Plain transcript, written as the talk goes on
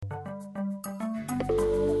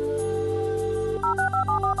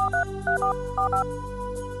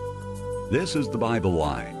This is the Bible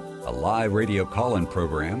Line, a live radio call-in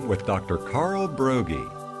program with Dr. Carl Broggi.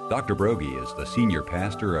 Dr. Broggi is the senior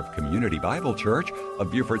pastor of Community Bible Church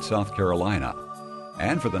of Beaufort, South Carolina.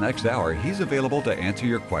 And for the next hour, he's available to answer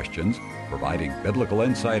your questions, providing biblical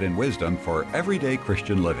insight and wisdom for everyday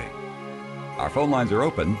Christian living. Our phone lines are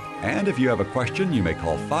open, and if you have a question, you may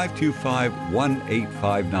call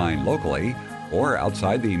 525-1859 locally, or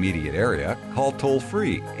outside the immediate area, call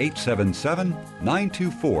toll-free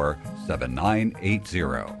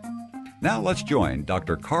 877-924-7980. Now let's join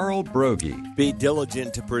Dr. Carl Broggi. Be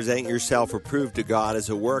diligent to present yourself approved to God as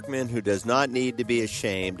a workman who does not need to be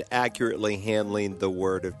ashamed, accurately handling the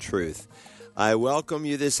word of truth. I welcome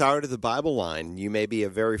you this hour to the Bible Line. You may be a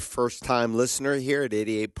very first-time listener here at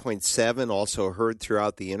 88.7, also heard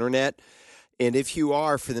throughout the internet. And if you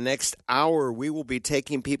are, for the next hour, we will be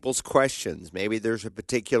taking people's questions. Maybe there's a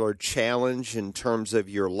particular challenge in terms of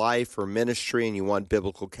your life or ministry and you want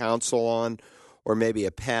biblical counsel on, or maybe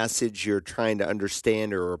a passage you're trying to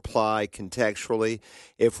understand or apply contextually.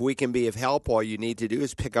 If we can be of help, all you need to do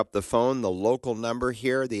is pick up the phone. The local number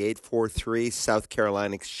here, the 843 South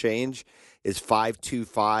Carolina Exchange, is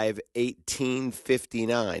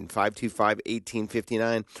 525-1859,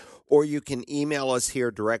 525-1859. Or you can email us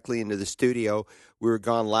here directly into the studio. We were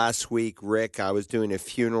gone last week, Rick. I was doing a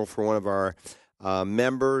funeral for one of our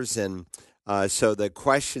members, and so the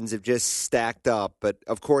questions have just stacked up. But,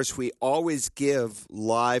 of course, we always give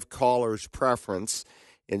live callers preference.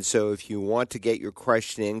 And so if you want to get your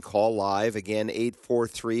question in, call live. Again,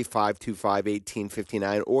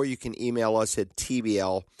 843-525-1859. Or you can email us at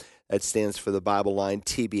TBL. That stands for the Bible Line,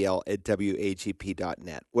 TBL at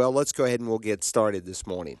WAGP.net. Well, let's go ahead and we'll get started this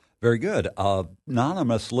morning. Very good. An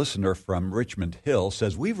anonymous listener from Richmond Hill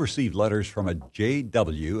says, we've received letters from a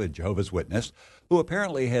JW, a Jehovah's Witness, who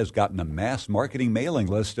apparently has gotten a mass marketing mailing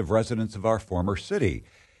list of residents of our former city.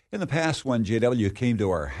 In the past, when JW came to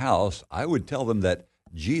our house, I would tell them that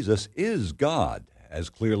Jesus is God, as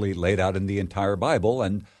clearly laid out in the entire Bible,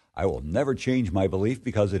 and I will never change my belief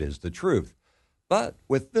because it is the truth. But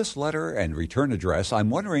with this letter and return address, I'm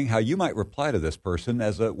wondering how you might reply to this person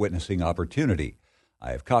as a witnessing opportunity.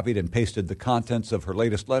 I have copied and pasted the contents of her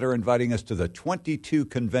latest letter inviting us to the 22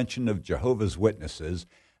 Convention of Jehovah's Witnesses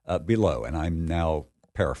below, and I'm now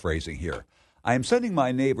paraphrasing here. I am sending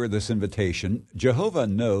my neighbor this invitation. Jehovah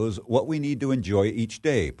knows what we need to enjoy each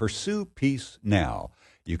day. Pursue peace now.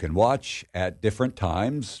 You can watch at different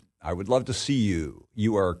times. I would love to see you.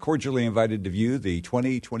 You are cordially invited to view the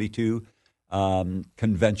 2022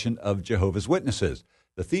 Convention of Jehovah's Witnesses.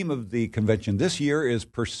 The theme of the convention this year is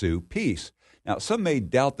Pursue Peace. Now, some may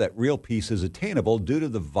doubt that real peace is attainable due to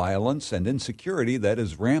the violence and insecurity that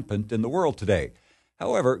is rampant in the world today.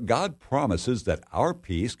 However, God promises that our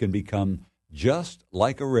peace can become just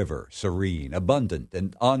like a river, serene, abundant,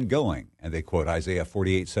 and ongoing. And they quote Isaiah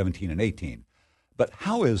 48:17 and 18. But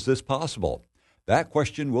how is this possible? That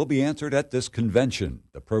question will be answered at this convention.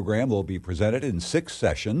 The program will be presented in 6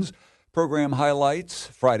 sessions. Program highlights,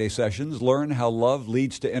 Friday sessions, learn how love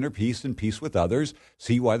leads to inner peace and peace with others,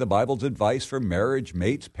 see why the Bible's advice for marriage,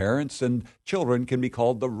 mates, parents, and children can be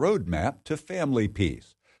called the roadmap to family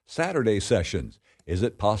peace. Saturday sessions, is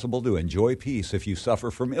it possible to enjoy peace if you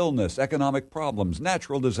suffer from illness, economic problems,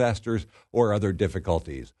 natural disasters, or other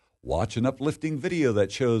difficulties? Watch an uplifting video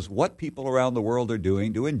that shows what people around the world are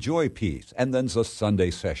doing to enjoy peace. And then the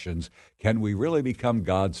Sunday sessions. Can we really become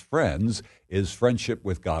God's friends? Is friendship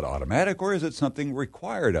with God automatic, or is it something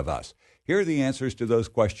required of us? Here are the answers to those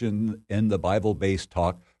questions in the Bible-based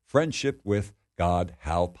talk, Friendship with God,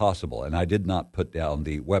 How Possible? And I did not put down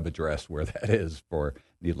the web address where that is for,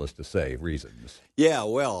 needless to say, reasons. Yeah,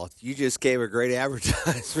 well, you just gave a great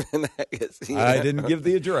advertisement. I didn't give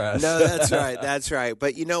the address. No, that's right. That's right.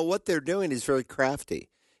 But you know, what they're doing is very crafty.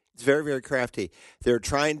 It's very, very crafty. They're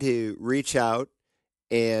trying to reach out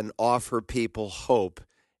and offer people hope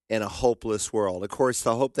in a hopeless world. Of course,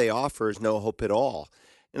 the hope they offer is no hope at all.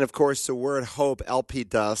 And of course, the word hope,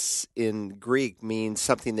 elpidos, in Greek means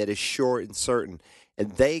something that is short and certain.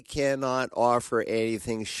 And they cannot offer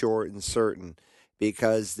anything short and certain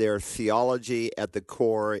because their theology at the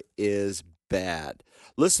core is bad.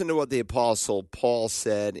 Listen to what the Apostle Paul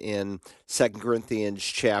said in 2 Corinthians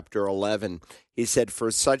chapter 11. He said,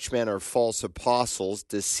 "For such men are false apostles,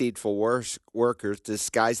 deceitful workers,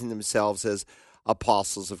 disguising themselves as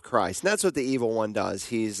apostles of Christ." And that's what the evil one does.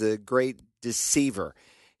 He's a great deceiver.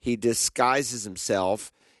 He disguises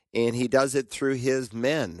himself, and he does it through his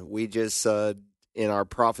men. We just, in our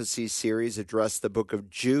prophecy series, addressed the book of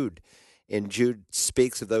Jude. And Jude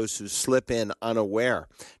speaks of those who slip in unaware.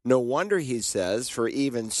 No wonder, he says, for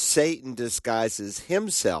even Satan disguises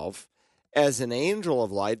himself as an angel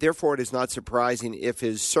of light. Therefore, it is not surprising if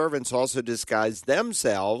his servants also disguise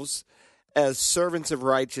themselves as servants of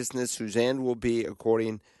righteousness, whose end will be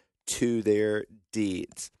according to their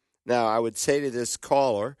deeds. Now, I would say to this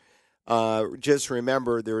caller, just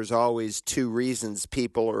remember there's always two reasons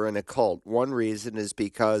people are in a cult. One reason is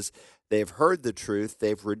because they've heard the truth,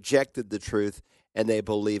 they've rejected the truth, and they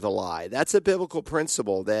believe a lie. That's a biblical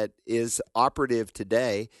principle that is operative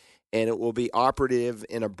today, and it will be operative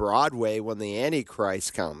in a broad way when the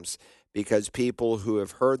Antichrist comes, because people who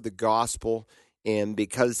have heard the gospel and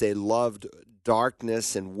because they loved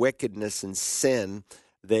darkness and wickedness and sin,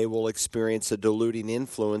 they will experience a deluding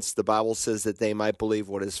influence. The Bible says that they might believe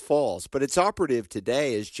what is false. But it's operative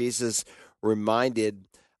today, as Jesus reminded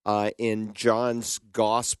in John's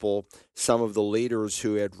gospel some of the leaders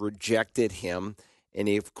who had rejected him. And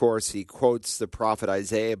of course, he quotes the prophet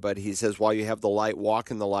Isaiah, but he says, while you have the light, walk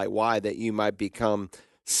in the light. Why? That you might become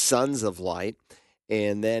sons of light.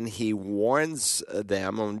 And then he warns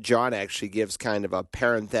them, and John actually gives kind of a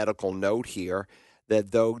parenthetical note here,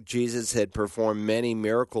 that though Jesus had performed many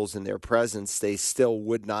miracles in their presence, they still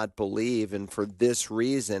would not believe. And for this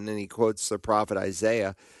reason, and he quotes the prophet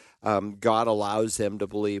Isaiah, God allows them to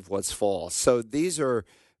believe what's false. So these are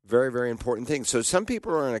very, very important things. So some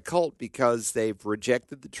people are in a cult because they've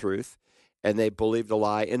rejected the truth and they believed a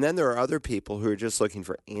lie. And then there are other people who are just looking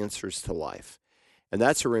for answers to life. And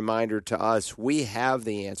that's a reminder to us, we have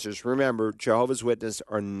the answers. Remember, Jehovah's Witnesses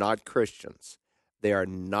are not Christians. They are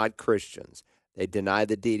not Christians. They deny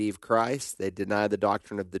the deity of Christ. They deny the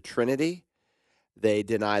doctrine of the Trinity. They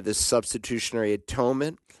deny the substitutionary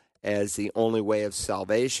atonement as the only way of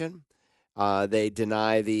salvation. They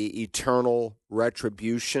deny the eternal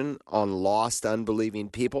retribution on lost, unbelieving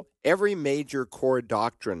people. Every major core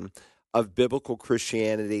doctrine of biblical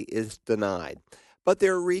Christianity is denied. But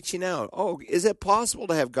they're reaching out. Oh, is it possible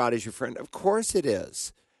to have God as your friend? Of course it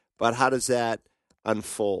is. But how does that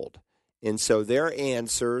unfold? And so their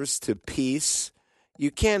answers to peace,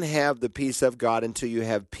 you can't have the peace of God until you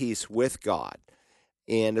have peace with God.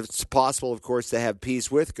 And it's possible, of course, to have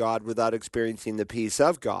peace with God without experiencing the peace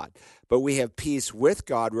of God. But we have peace with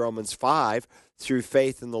God, Romans 5, through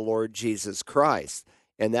faith in the Lord Jesus Christ.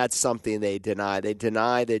 And that's something they deny. They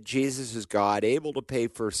deny that Jesus is God, able to pay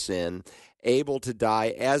for sin, able to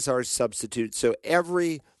die as our substitute. So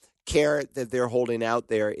every carrot that they're holding out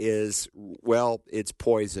there is, well, it's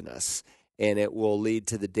poisonous, and it will lead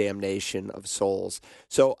to the damnation of souls.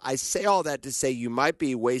 So I say all that to say you might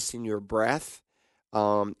be wasting your breath.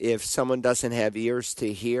 If someone doesn't have ears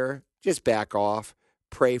to hear, just back off,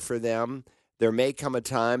 pray for them. There may come a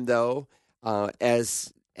time, though,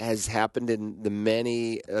 as has happened in the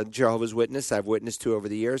many Jehovah's Witnesses I've witnessed to over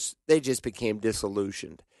the years, they just became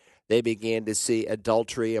disillusioned. They began to see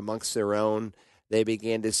adultery amongst their own. They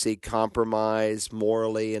began to see compromise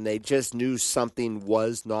morally, and they just knew something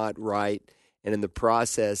was not right. And in the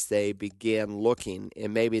process, they began looking,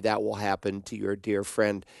 and maybe that will happen to your dear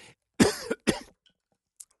friend.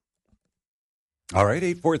 All right,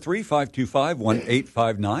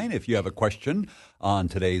 843-525-1859 if you have a question on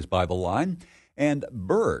today's Bible Line. And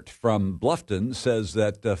Bert from Bluffton says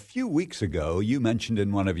that a few weeks ago you mentioned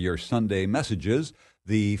in one of your Sunday messages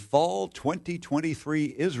the Fall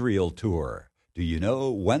 2023 Israel Tour. Do you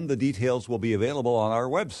know when the details will be available on our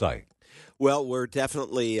website? Well, we're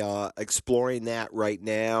definitely exploring that right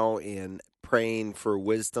now and praying for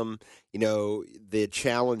wisdom. You know, the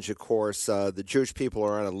challenge, of course, the Jewish people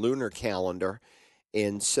are on a lunar calendar,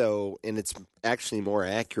 and it's actually more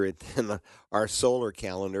accurate than our solar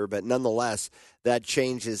calendar, but nonetheless, that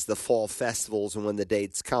changes the fall festivals and when the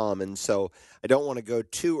dates come. And so I don't want to go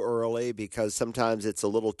too early because sometimes it's a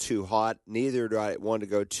little too hot. Neither do I want to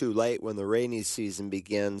go too late when the rainy season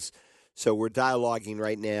begins. So we're dialoguing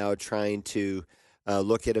right now, trying to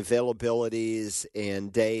look at availabilities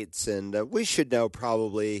and dates, and we should know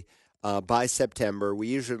probably by September. We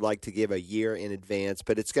usually like to give a year in advance,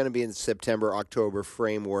 but it's going to be in the September-October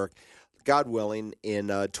framework, God willing, in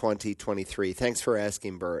 2023. Thanks for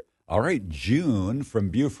asking, Bert. All right, June from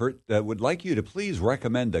Beaufort would like you to please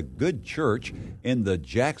recommend a good church in the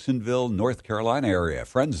Jacksonville, North Carolina area.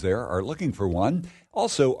 Friends there are looking for one.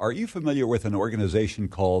 Also, are you familiar with an organization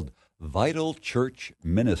called Vital Church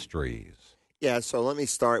Ministries? Yeah, so let me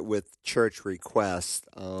start with church requests.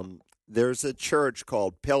 There's a church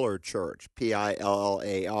called Pillar Church,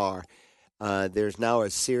 Pillar. There's now a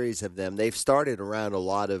series of them. They've started around a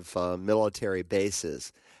lot of military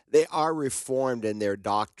bases. They are reformed in their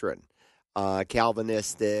doctrine,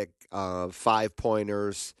 Calvinistic,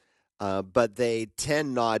 five-pointers, but they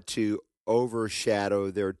tend not to overshadow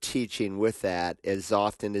their teaching with that, as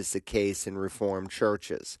often is the case in Reformed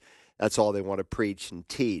churches. That's all they want to preach and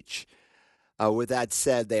teach. With that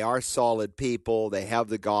said, they are solid people. They have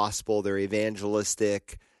the gospel. They're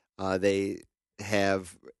evangelistic. They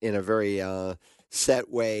have, in a very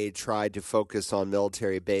set way, tried to focus on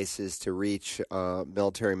military bases to reach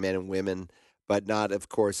military men and women, but not, of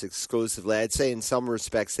course, exclusively. I'd say in some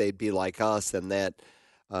respects they'd be like us in that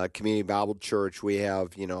Community Bible Church, we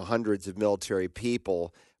have, hundreds of military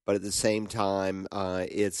people, but at the same time,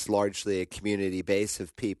 it's largely a community base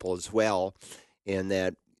of people as well, in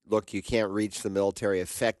that, look, you can't reach the military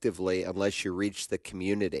effectively unless you reach the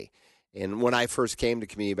community. And when I first came to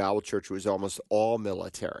Community Bible Church, it was almost all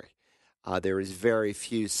military. There was very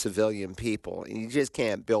few civilian people, and you just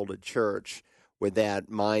can't build a church with that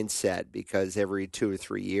mindset, because every 2 or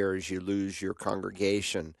 3 years you lose your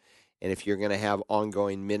congregation. And if you're going to have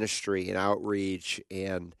ongoing ministry and outreach,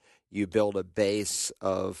 and you build a base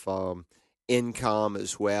of income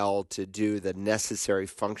as well to do the necessary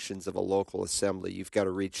functions of a local assembly, you've got to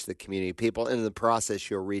reach the community people. And in the process,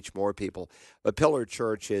 you'll reach more people. But Pillar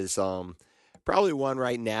Church is probably one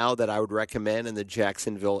right now that I would recommend in the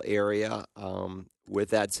Jacksonville area. With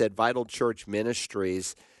that said, Vital Church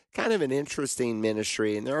Ministries, kind of an interesting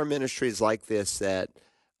ministry. And there are ministries like this that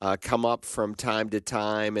come up from time to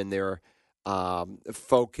time, and their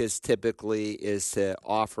focus typically is to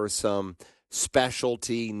offer some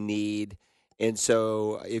specialty need. And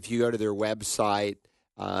so if you go to their website,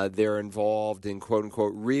 they're involved in,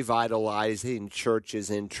 quote-unquote, revitalizing churches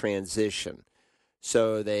in transition.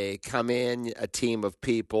 So they come in, a team of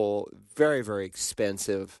people, very, very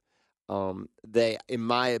expensive. They, in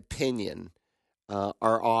my opinion,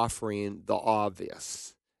 are offering the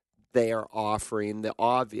obvious. They are offering the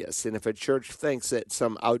obvious. And if a church thinks that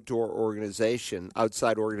some outside organization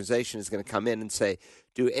is going to come in and say,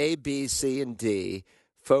 do A, B, C, and D,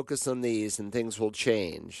 focus on these and things will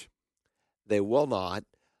change, they will not,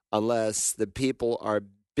 unless the people are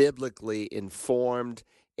biblically informed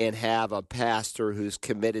and have a pastor who's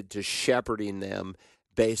committed to shepherding them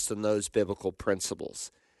based on those biblical principles.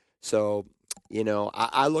 So,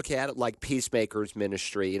 I look at it like Peacemakers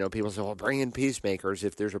ministry. People say, well, bring in peacemakers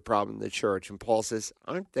if there's a problem in the church. And Paul says,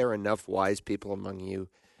 aren't there enough wise people among you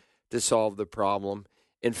to solve the problem?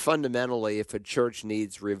 And fundamentally, if a church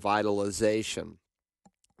needs revitalization,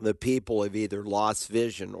 the people have either lost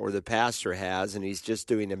vision, or the pastor has, and he's just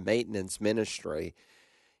doing a maintenance ministry.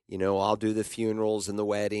 I'll do the funerals and the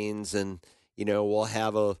weddings, and, we'll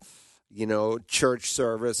have a church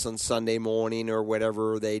service on Sunday morning or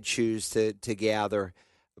whatever they choose to gather,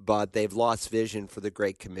 but they've lost vision for the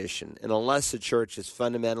Great Commission. And unless the church is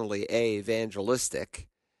fundamentally A, evangelistic,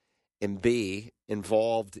 and B,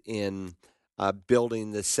 involved in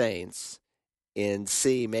building the saints, and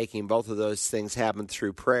C, making both of those things happen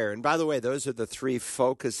through prayer. And by the way, those are the three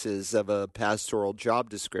focuses of a pastoral job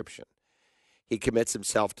description. He commits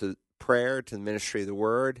himself to prayer, to the ministry of the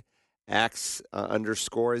word. Acts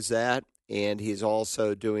underscores that, and he's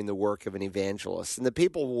also doing the work of an evangelist. And the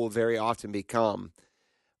people will very often become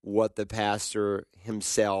what the pastor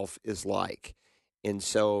himself is like. And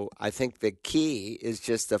so I think the key is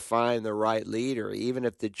just to find the right leader, even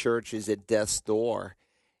if the church is at death's door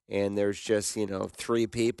and there's just, 3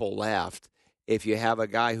 people left. If you have a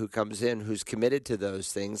guy who comes in who's committed to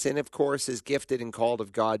those things, and of course is gifted and called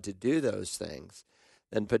of God to do those things,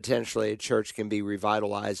 then potentially a church can be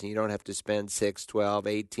revitalized, and you don't have to spend $6,000,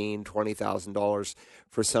 $12,000, $18,000, $20,000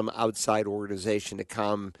 for some outside organization to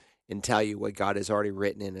come and tell you what God has already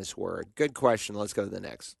written in his word. Good question. Let's go to the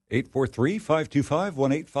next.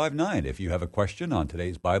 843-525-1859. If you have a question on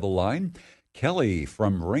today's Bible line. Kelly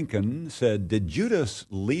from Rincon said, did Judas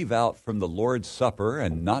leave out from the Lord's Supper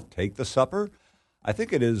and not take the supper? I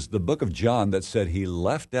think it is the book of John that said he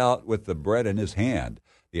left out with the bread in his hand.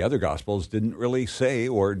 The other Gospels didn't really say,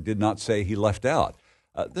 or did not say, he left out.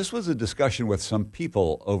 This was a discussion with some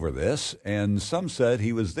people over this, and some said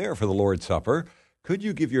he was there for the Lord's Supper. Could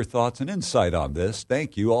you give your thoughts and insight on this?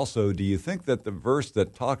 Thank you. Also, do you think that the verse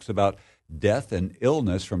that talks about death and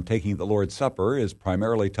illness from taking the Lord's Supper is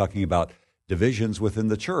primarily talking about divisions within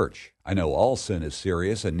the church? I know all sin is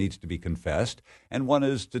serious and needs to be confessed, and one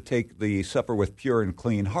is to take the supper with pure and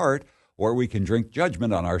clean heart, or we can drink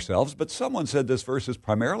judgment on ourselves. But someone said this verse is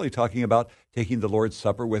primarily talking about taking the Lord's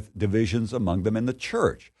Supper with divisions among them in the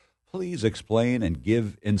church. Please explain and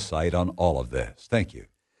give insight on all of this. Thank you.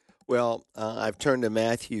 Well, I've turned to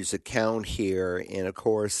Matthew's account here, and of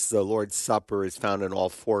course, the Lord's Supper is found in all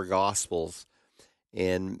 4 Gospels.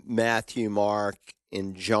 And Matthew, Mark,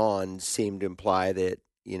 and John seem to imply that,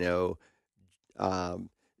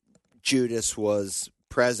 Judas was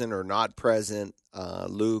present or not present.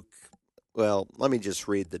 Luke, well, let me just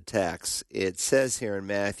read the text. It says here in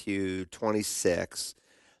Matthew 26,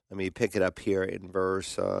 let me pick it up here in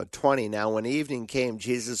verse 20. Now, when evening came,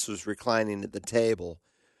 Jesus was reclining at the table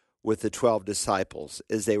with the 12 disciples.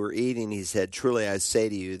 As they were eating, he said, "Truly I say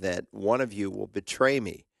to you that one of you will betray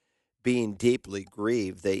me." Being deeply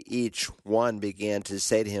grieved, they each one began to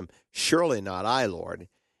say to him, "Surely not I, Lord."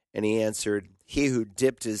 And he answered, "He who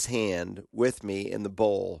dipped his hand with me in the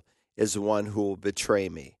bowl is the one who will betray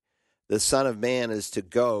me. The Son of Man is to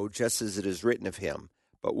go just as it is written of him.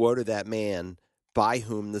 But woe to that man by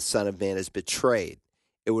whom the Son of Man is betrayed.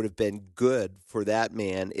 It would have been good for that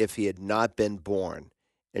man if he had not been born."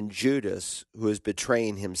 And Judas, who was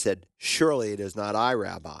betraying him, said, "Surely it is not I,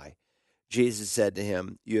 Rabbi." Jesus said to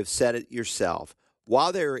him, "You have said it yourself."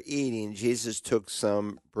 While they were eating, Jesus took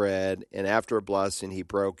some bread, and after a blessing, he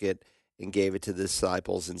broke it and gave it to the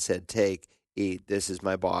disciples and said, "Take, eat, this is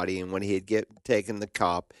my body." And when he had taken the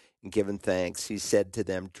cup and given thanks, he said to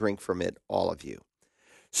them, "Drink from it, all of you."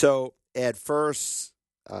 So at first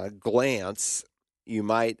glance, you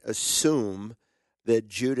might assume that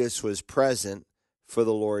Judas was present for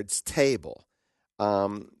the Lord's table.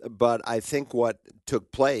 But I think what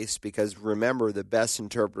took place, because remember, the best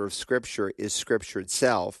interpreter of Scripture is Scripture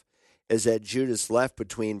itself, is that Judas left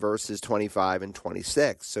between verses 25 and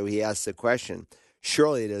 26. So he asked the question,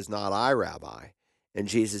 "Surely it is not I, Rabbi." And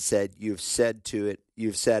Jesus said, you've said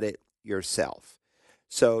it yourself.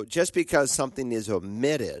 So just because something is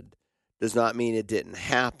omitted does not mean it didn't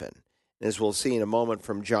happen. As we'll see in a moment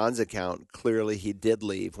from John's account, clearly he did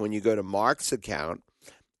leave. When you go to Mark's account,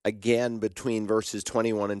 again, between verses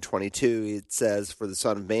 21 and 22, it says, "For the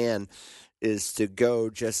Son of Man is to go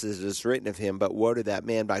just as it is written of him, but woe to that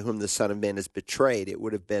man by whom the Son of Man is betrayed. It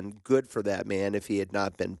would have been good for that man if he had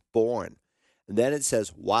not been born." And then it says,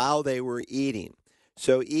 while they were eating.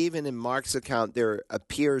 So even in Mark's account, there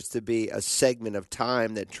appears to be a segment of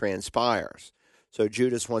time that transpires. So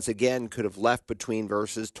Judas, once again, could have left between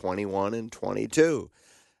verses 21 and 22.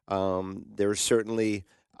 There's certainly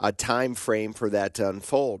a time frame for that to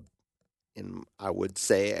unfold. And I would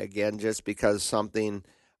say, again, just because something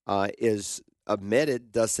is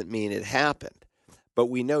omitted doesn't mean it happened. But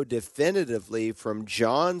we know definitively from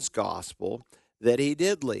John's gospel that he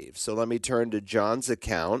did leave. So let me turn to John's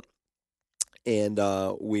account, and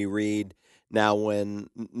we read, now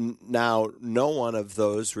no one of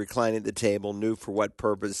those reclining at the table knew for what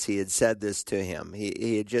purpose he had said this to him.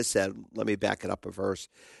 He had just said, let me back it up a verse.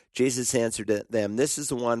 Jesus answered them, "This is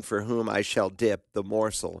the one for whom I shall dip the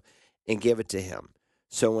morsel and give it to him."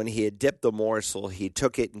 So when he had dipped the morsel, he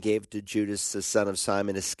took it and gave it to Judas, the son of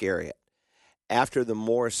Simon Iscariot. After the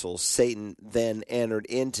morsel, Satan then entered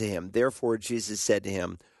into him. Therefore Jesus said to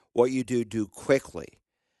him, "What you do, do quickly."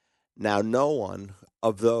 Now no one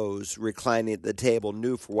of those reclining at the table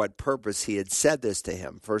knew for what purpose he had said this to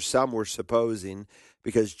him. For some were supposing,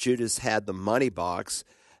 because Judas had the money box,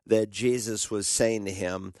 that Jesus was saying to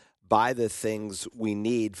him, "Buy the things we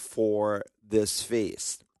need for this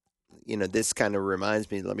feast." You know, this kind of reminds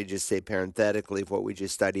me, let me just say parenthetically, of what we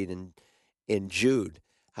just studied in Jude,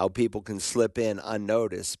 how people can slip in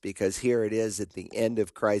unnoticed, because here it is at the end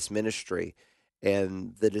of Christ's ministry,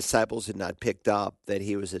 and the disciples had not picked up that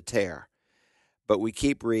he was a tare. But we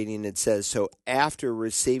keep reading, it says, so after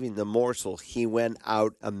receiving the morsel, he went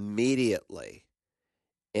out immediately,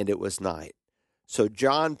 and it was night. So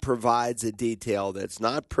John provides a detail that's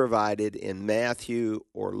not provided in Matthew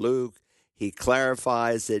or Luke. He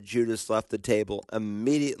clarifies that Judas left the table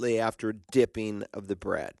immediately after dipping of the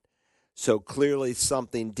bread. So clearly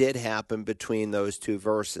something did happen between those two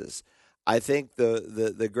verses. I think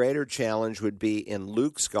the greater challenge would be in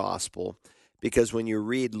Luke's gospel, because when you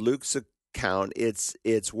read Luke's account,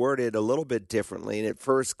 it's worded a little bit differently. And at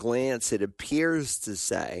first glance, it appears to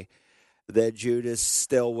say that Judas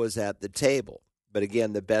still was at the table. But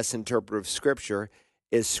again, the best interpreter of Scripture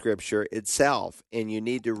is Scripture itself. And you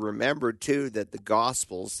need to remember, too, that the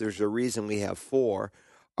Gospels, there's a reason we have 4,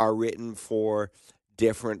 are written for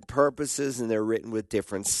different purposes, and they're written with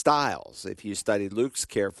different styles. If you study Luke's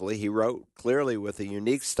carefully, he wrote clearly with a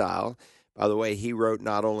unique style. By the way, he wrote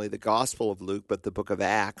not only the Gospel of Luke, but the book of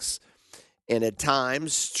Acts. And at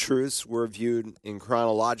times, truths were viewed in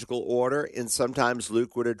chronological order, and sometimes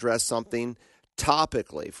Luke would address something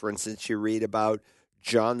topically. For instance, you read about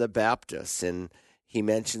John the Baptist, and he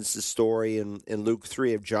mentions the story in Luke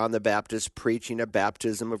 3 of John the Baptist preaching a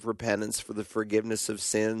baptism of repentance for the forgiveness of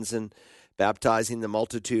sins and baptizing the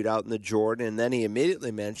multitude out in the Jordan. And then he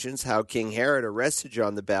immediately mentions how King Herod arrested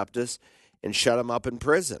John the Baptist and shut him up in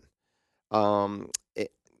prison.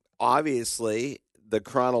 Obviously, the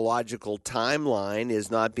chronological timeline is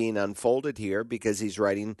not being unfolded here because he's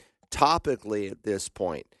writing topically at this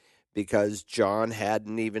point, because John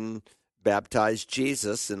hadn't even baptized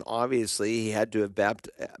Jesus, and obviously he had to have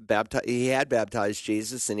baptized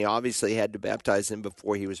Jesus, and he obviously had to baptize him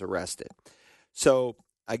before he was arrested. So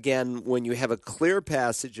again, when you have a clear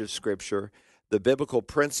passage of Scripture, the biblical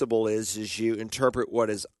principle is you interpret what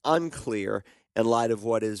is unclear in light of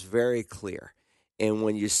what is very clear. And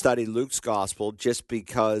when you study Luke's gospel, just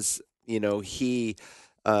because he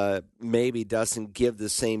maybe doesn't give the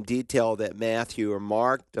same detail that Matthew or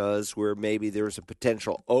Mark does, where maybe there's a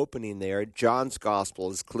potential opening there, John's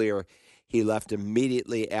gospel is clear. He left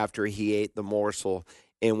immediately after he ate the morsel.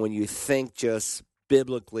 And when you think just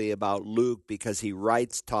biblically about Luke, because he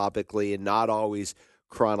writes topically and not always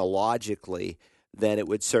chronologically, then it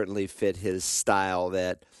would certainly fit his style,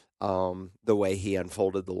 that the way he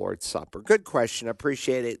unfolded the Lord's Supper. Good question.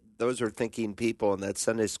 Appreciate it. Those are thinking people in that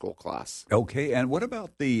Sunday school class. Okay, and what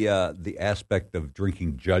about the aspect of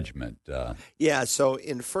drinking judgment? Yeah, so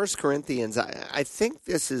in 1 Corinthians, I think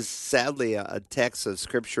this is sadly a text of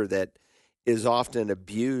Scripture that is often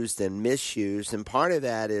abused and misused, and part of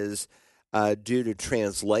that is due to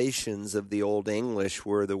translations of the Old English,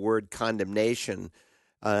 where the word condemnation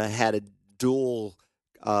had a dual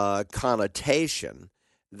connotation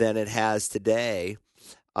than it has today.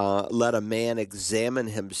 Let a man examine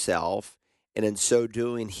himself, and in so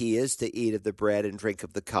doing he is to eat of the bread and drink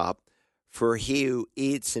of the cup. For he who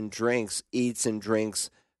eats and drinks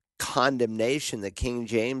condemnation, the King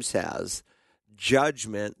James has,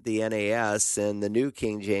 judgment, the NAS, and the New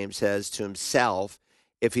King James has, to himself,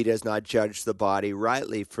 if he does not judge the body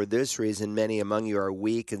rightly. For this reason many among you are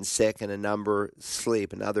weak and sick, and a number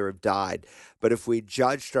sleep, and other have died. But if we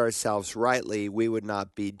judged ourselves rightly, we would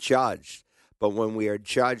not be judged. But when we are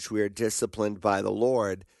judged, we are disciplined by the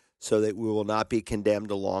Lord, so that we will not be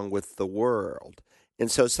condemned along with the world.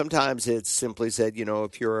 And so sometimes it's simply said,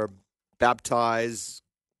 if you're a baptized,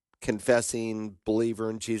 confessing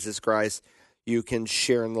believer in Jesus Christ, you can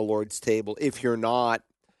share in the Lord's table. If you're not,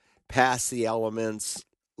 pass the elements,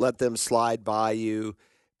 let them slide by you,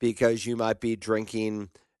 because you might be drinking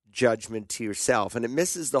judgment to yourself. And it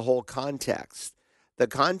misses the whole context. The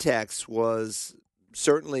context was,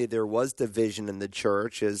 certainly there was division in the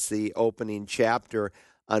church as the opening chapter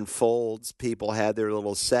unfolds. People had their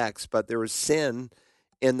little sects, but there was sin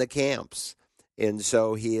in the camps. And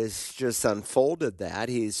so he has just unfolded that.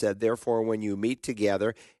 He said, therefore, when you meet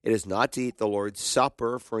together, it is not to eat the Lord's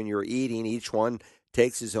Supper, for in your eating, each one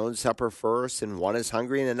takes his own supper first, and one is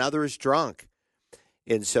hungry and another is drunk.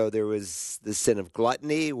 And so there was the sin of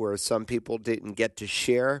gluttony, where some people didn't get to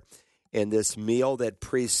share in this meal that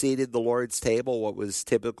preceded the Lord's table, what was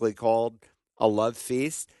typically called a love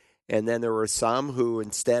feast. And then there were some who,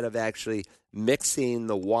 instead of actually mixing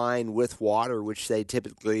the wine with water, which they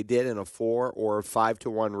typically did in a 4 or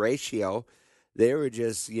 5-to-1 ratio, they were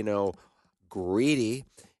just, greedy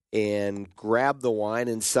and grabbed the wine,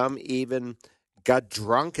 and some even got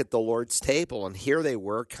drunk at the Lord's table. And here they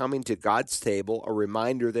were coming to God's table, a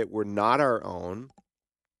reminder that we're not our own,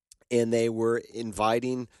 and they were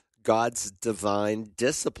inviting God's divine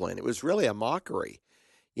discipline. It was really a mockery,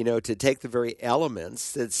 to take the very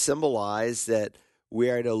elements that symbolize that we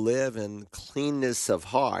are to live in cleanness of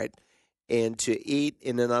heart and to eat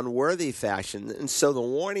in an unworthy fashion. And so the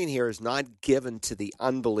warning here is not given to the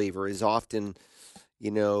unbeliever, is often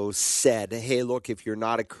said, hey, look, if you're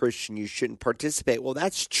not a Christian, you shouldn't participate. Well,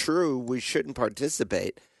 that's true. We shouldn't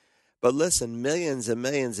participate. But listen, millions and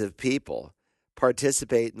millions of people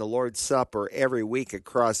participate in the Lord's Supper every week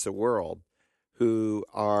across the world who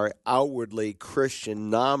are outwardly Christian,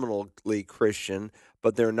 nominally Christian,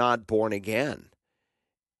 but they're not born again.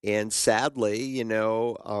 And sadly,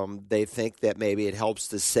 they think that maybe it helps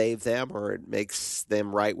to save them or it makes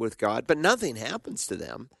them right with God, but nothing happens to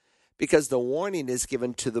them, because the warning is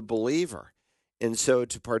given to the believer. And so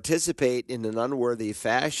to participate in an unworthy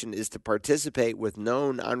fashion is to participate with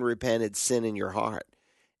known unrepented sin in your heart.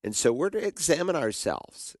 And so we're to examine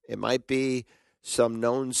ourselves. It might be some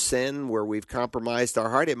known sin where we've compromised our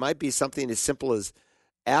heart. It might be something as simple as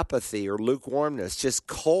apathy or lukewarmness, just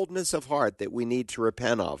coldness of heart that we need to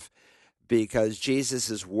repent of, because Jesus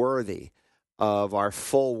is worthy of our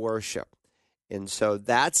full worship. And so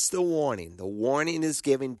that's the warning. The warning is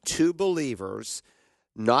given to believers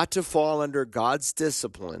not to fall under God's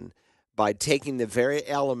discipline by taking the very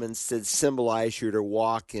elements that symbolize you to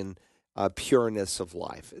walk in pureness of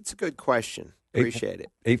life. It's a good question. Appreciate it.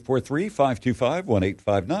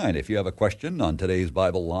 843-525-1859 if you have a question on today's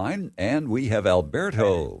Bible Line. And we have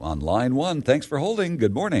Alberto on line 1. Thanks for holding.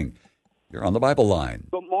 Good morning. You're on the Bible Line.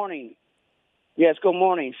 Good morning. Yes, good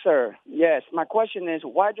morning, sir. Yes, my question is,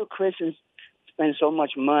 why do Christians spend so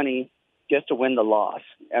much money just to win the loss?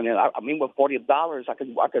 I mean, with $40, I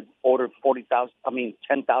could order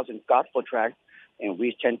 10,000 gospel tracts and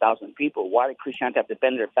reach 10,000 people. Why do Christians have to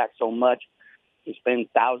bend their back so much to spend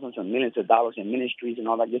thousands or millions of dollars in ministries and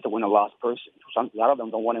all that just to win a lost person? A lot of them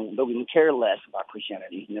don't even care less about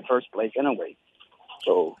Christianity in the first place anyway.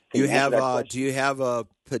 So, do you have a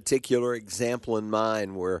particular example in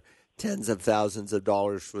mind where tens of thousands of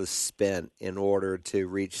dollars was spent in order to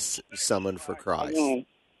reach someone for Christ?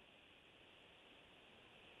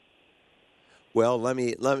 Well, let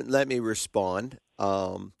me respond.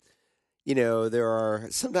 There are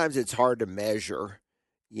sometimes it's hard to measure,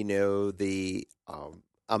 the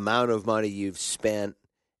amount of money you've spent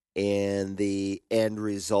and the end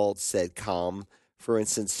results that come. For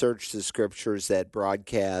instance, Search the Scriptures that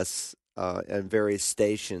broadcasts on various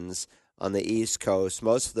stations on the East Coast.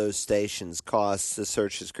 Most of those stations cost the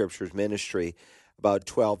Search the Scriptures ministry about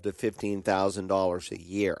 $12,000 to $15,000 a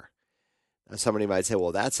year. Now, somebody might say,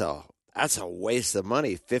 "Well, that's a waste of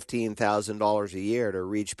money, $15,000 a year to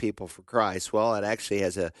reach people for Christ." Well, it actually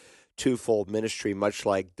has a twofold ministry, much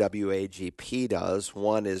like WAGP does.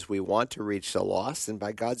 One is we want to reach the lost, and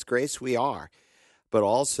by God's grace, we are. But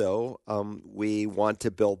also, we want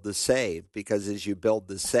to build the saved, because as you build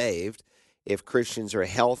the saved, if Christians are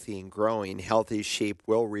healthy and growing, healthy sheep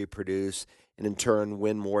will reproduce and in turn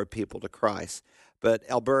win more people to Christ. But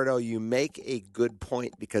Alberto, you make a good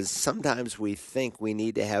point, because sometimes we think we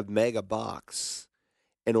need to have mega bucks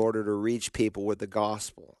in order to reach people with the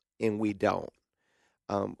gospel, and we don't.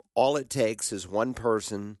 All it takes is one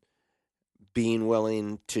person being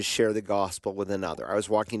willing to share the gospel with another. I was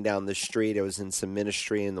walking down the street. I was in some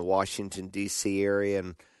ministry in the Washington, D.C. area,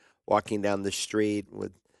 and walking down the street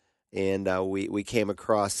we came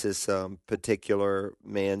across this particular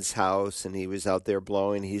man's house, and he was out there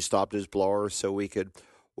blowing. He stopped his blower so we could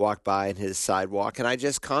walk by in his sidewalk, and I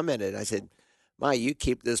just commented. I said, "My, you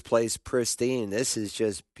keep this place pristine. This is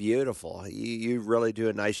just beautiful. You really do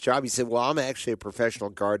a nice job." He said, "Well, I'm actually a professional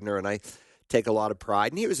gardener, and I take a lot of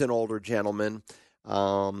pride." And he was an older gentleman.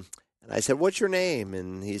 And I said, "What's your name?"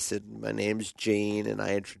 And he said, "My name's Gene." And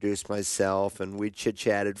I introduced myself, and we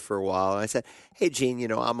chit-chatted for a while. And I said, "Hey,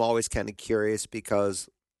 Gene, I'm always kind of curious because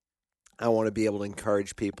I want to be able to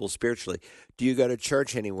encourage people spiritually. Do you go to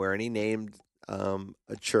church anywhere?" And he named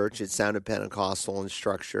a church. It sounded Pentecostal in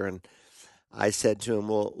structure. And I said to him,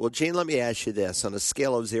 well, Gene, let me ask you this. On a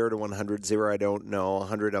scale of 0 to 100, 0 I don't know,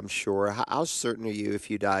 100 I'm sure, how certain are you if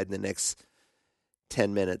you died in the next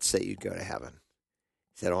 10 minutes that you'd go to heaven?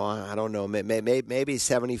 He said, "Oh, I don't know, maybe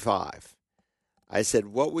 75. I said,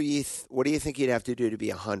 what do you think you'd have to do to be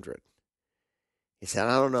 100? He said,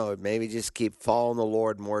 "I don't know, maybe just keep following the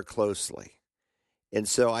Lord more closely." And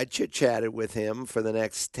so I chit-chatted with him for the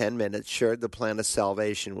next 10 minutes, shared the plan of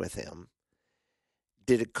salvation with him.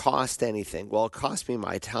 Did it cost anything? Well, it cost me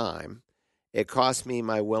my time. It cost me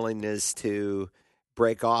my willingness to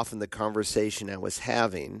break off in the conversation I was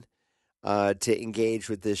having to engage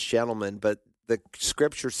with this gentleman. But the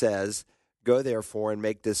Scripture says, "Go therefore and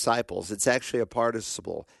make disciples." It's actually a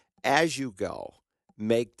participle. As you go,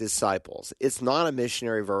 make disciples. It's not a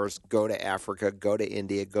missionary verse, go to Africa, go to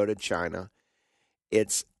India, go to China.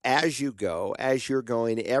 It's as you go, as you're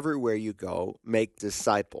going, everywhere you go, make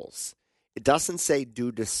disciples. It doesn't say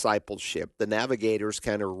do discipleship. The Navigators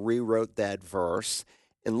kind of rewrote that verse.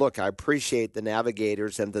 And look, I appreciate the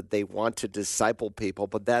Navigators and that they want to disciple people,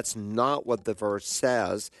 but that's not what the verse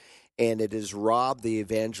says. And it has robbed the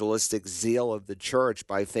evangelistic zeal of the church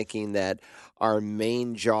by thinking that our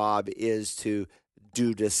main job is to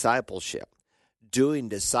do discipleship. Doing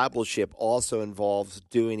discipleship also involves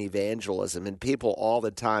doing evangelism. And people all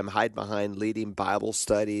the time hide behind leading Bible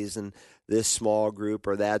studies and this small group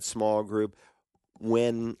or that small group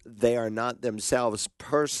when they are not themselves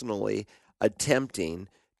personally attempting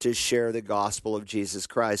to share the gospel of Jesus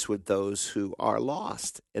Christ with those who are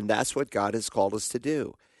lost. And that's what God has called us to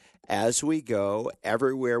do. As we go,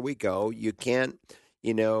 everywhere we go, you can't,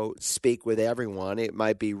 speak with everyone. It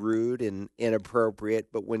might be rude and inappropriate,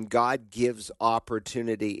 but when God gives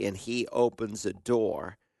opportunity and he opens a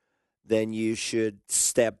door, then you should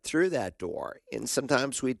step through that door. And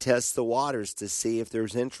sometimes we test the waters to see if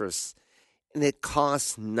there's interest, and it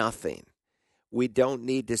costs nothing. We don't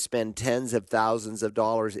need to spend tens of thousands of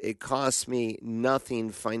dollars. It costs me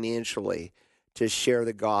nothing financially to share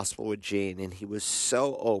the gospel with Gene. And he was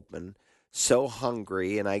so open, so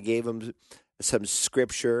hungry, and I gave him some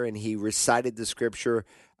scripture, and he recited the scripture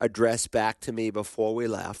addressed back to me before we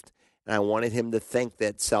left. And I wanted him to think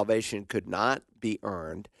that salvation could not be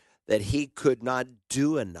earned, that he could not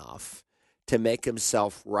do enough to make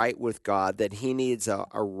himself right with God, that he needs a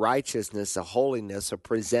righteousness, a holiness, a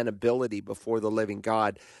presentability before the living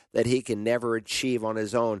God that he can never achieve on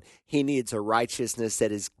his own. He needs a righteousness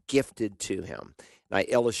that is gifted to him. And I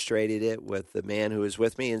illustrated it with the man who was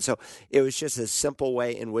with me. And so it was just a simple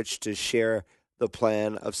way in which to share the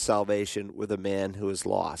plan of salvation with a man who is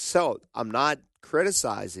lost. So I'm not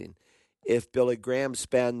criticizing if Billy Graham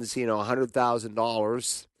spends,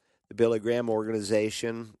 $100,000, the Billy Graham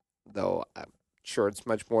organization, though I'm sure it's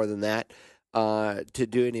much more than that, to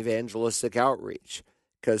do an evangelistic outreach.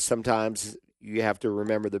 Because sometimes you have to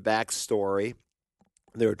remember the backstory.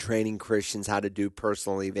 They were training Christians how to do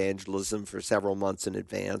personal evangelism for several months in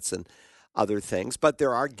advance and other things. But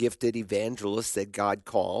there are gifted evangelists that God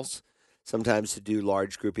calls sometimes to do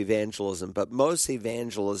large group evangelism. But most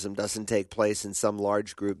evangelism doesn't take place in some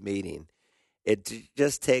large group meeting. It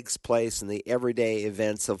just takes place in the everyday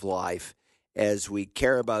events of life as we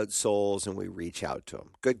care about souls and we reach out to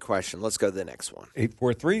them. Good question. Let's go to the next one.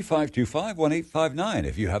 843-525-1859.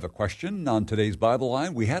 If you have a question on today's Bible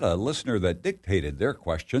Line, we had a listener that dictated their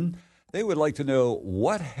question. They would like to know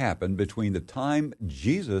what happened between the time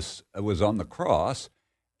Jesus was on the cross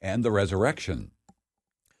and the resurrection.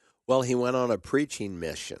 Well, he went on a preaching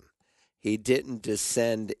mission. He didn't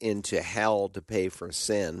descend into hell to pay for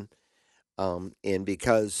sin. And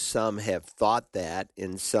because some have thought that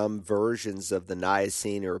in some versions of the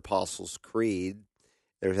Nicene or Apostles' Creed,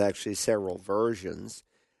 there's actually several versions,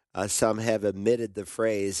 some have omitted the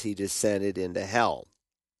phrase, he descended into hell.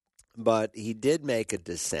 But he did make a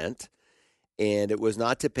descent, and it was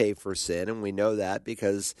not to pay for sin, and we know that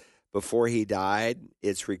because before he died,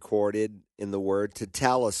 it's recorded in the word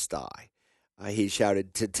tetelestai. He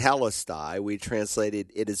shouted tetelestai. We translated,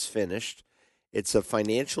 it is finished. It's a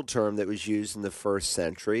financial term that was used in the first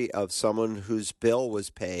century of someone whose bill was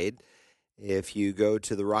paid. If you go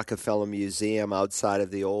to the Rockefeller Museum outside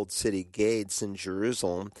of the old city gates in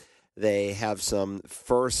Jerusalem, they have some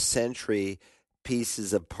first century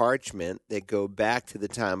pieces of parchment that go back to the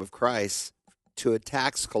time of Christ to a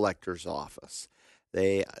tax collector's office.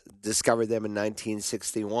 They discovered them in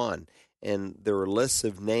 1961, and there were lists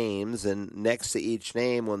of names, and next to each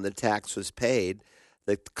name when the tax was paid,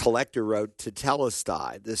 the collector wrote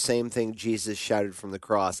tetelestai, the same thing Jesus shouted from the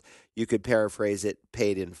cross. You could paraphrase it,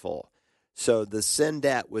 paid in full. So the sin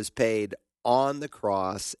debt was paid on the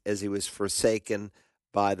cross as he was forsaken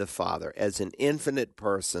by the Father. As an infinite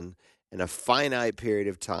person in a finite period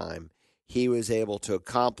of time, he was able to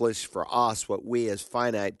accomplish for us what we as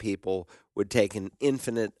finite people would take an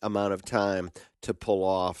infinite amount of time to pull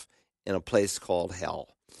off in a place called hell.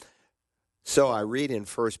 So I read in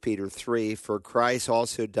 1 Peter 3, for Christ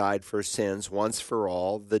also died for sins once for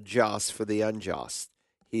all, the just for the unjust.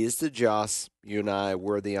 He is the just, you and I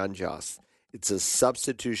were the unjust. It's a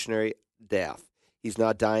substitutionary death. He's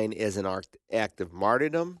not dying as an act of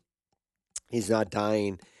martyrdom. He's not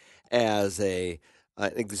dying as an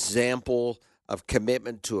example of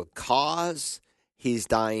commitment to a cause. He's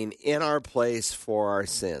dying in our place for our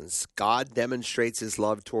sins. God demonstrates his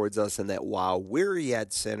love towards us in that while we're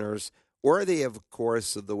yet sinners, worthy, of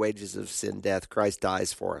course, of the wages of sin, death, Christ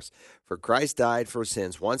dies for us. For Christ died for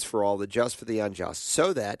sins once for all, the just for the unjust,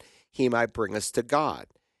 so that he might bring us to God.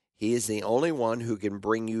 He is the only one who can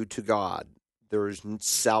bring you to God. There is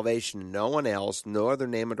salvation in no one else, no other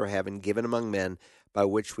name under heaven given among men by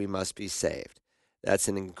which we must be saved. That's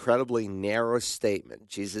an incredibly narrow statement.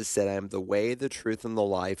 Jesus said, I am the way, the truth, and the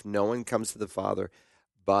life. No one comes to the Father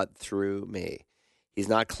but through me. He's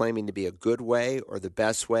not claiming to be a good way or the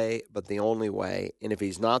best way, but the only way. And if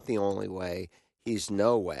he's not the only way, he's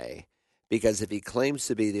no way. Because if he claims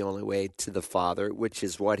to be the only way to the Father, which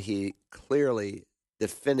is what he clearly,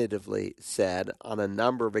 definitively said on a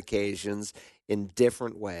number of occasions in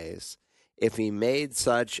different ways, if he made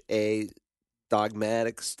such a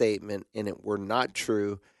dogmatic statement and it were not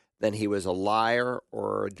true, then he was a liar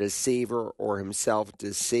or a deceiver or himself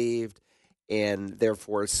deceived, and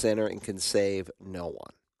therefore a sinner and can save no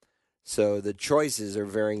one. So the choices are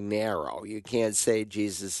very narrow. You can't say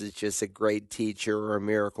Jesus is just a great teacher or a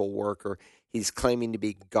miracle worker. He's claiming to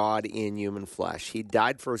be God in human flesh. He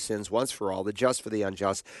died for sins once for all, the just for the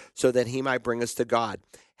unjust, so that he might bring us to God.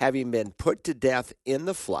 Having been put to death in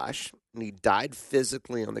the flesh, and he died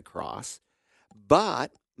physically on the cross,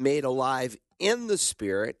 but made alive in the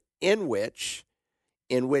Spirit, in which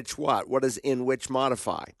what? What does in which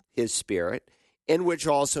modify? His Spirit, in which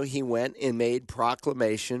also he went and made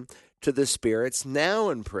proclamation to the spirits now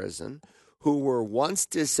in prison, who were once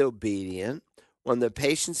disobedient, when the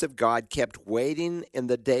patience of God kept waiting in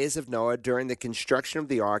the days of Noah during the construction of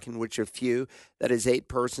the ark, in which a few, that is 8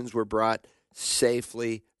 persons, were brought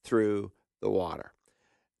safely through the water.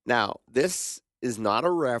 Now, this is not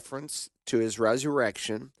a reference to his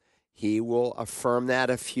resurrection. He will affirm that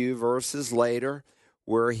a few verses later,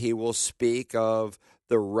 where he will speak of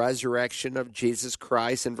the resurrection of Jesus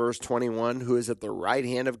Christ in verse 21, who is at the right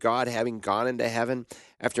hand of God, having gone into heaven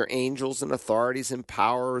after angels and authorities and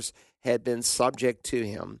powers had been subject to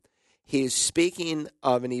him. He is speaking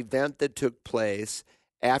of an event that took place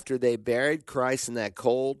after they buried Christ in that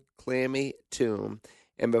cold, clammy tomb,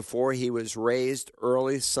 and before he was raised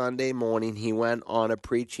early Sunday morning, he went on a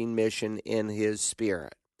preaching mission in his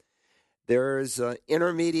spirit. There's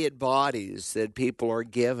intermediate bodies that people are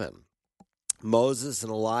given. Moses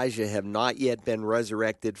and Elijah have not yet been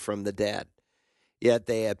resurrected from the dead, yet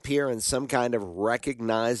they appear in some kind of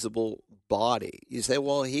recognizable body. You say,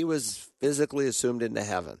 well, he was physically assumed into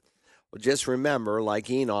heaven. Well, just remember, like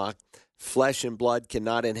Enoch, flesh and blood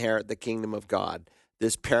cannot inherit the kingdom of God.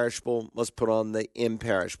 This perishable must put on the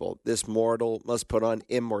imperishable. This mortal must put on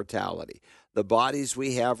immortality. The bodies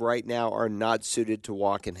we have right now are not suited to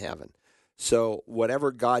walk in heaven. So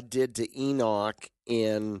whatever God did to Enoch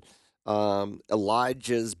in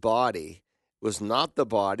Elijah's body was not the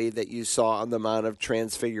body that you saw on the Mount of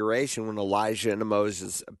Transfiguration when Elijah and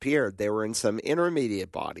Moses appeared. They were in some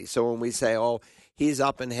intermediate body. So when we say, oh, he's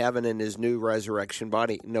up in heaven in his new resurrection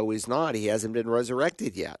body, no, he's not. He hasn't been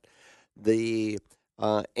resurrected yet. The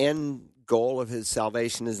end goal of his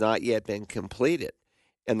salvation has not yet been completed.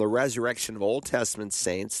 And the resurrection of Old Testament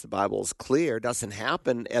saints, the Bible is clear, doesn't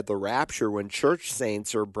happen at the rapture when church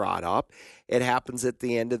saints are brought up. It happens at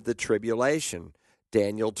the end of the tribulation,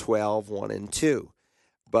 Daniel 12, 1 and 2.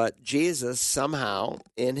 But Jesus somehow,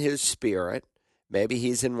 in his spirit, maybe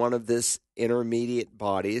he's in one of this intermediate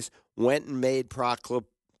bodies, went and made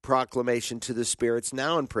proclamation to the spirits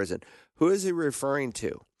now in prison. Who is he referring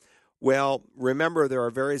to? Well, remember, there are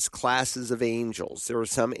various classes of angels. There are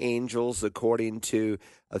some angels, according to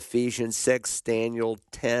Ephesians 6, Daniel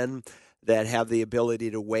 10, that have the ability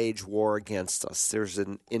to wage war against us. There's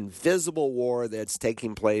an invisible war that's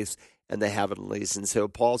taking place in the heavenlies. And so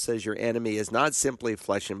Paul says your enemy is not simply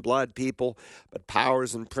flesh and blood people, but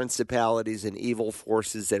powers and principalities and evil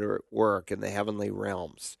forces that are at work in the heavenly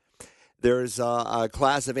realms. There's a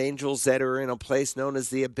class of angels that are in a place known as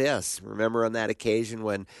the abyss. Remember on that occasion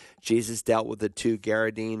when Jesus dealt with the two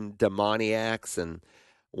Gadarene demoniacs and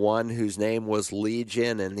one whose name was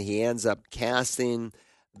Legion, and he ends up casting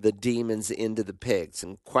the demons into the pigs.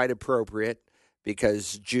 And quite appropriate,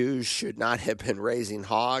 because Jews should not have been raising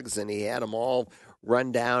hogs, and he had them all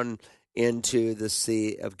run down into the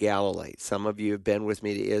Sea of Galilee. Some of you have been with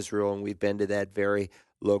me to Israel, and we've been to that very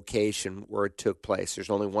location where it took place.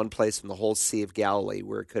 There's only one place in the whole Sea of Galilee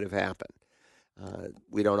where it could have happened.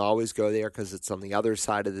 We don't always go there because it's on the other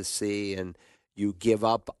side of the sea, and you give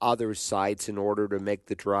up other sites in order to make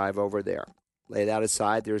the drive over there. Lay that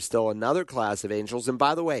aside. There's still another class of angels. And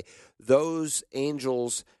by the way, those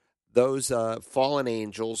angels, those fallen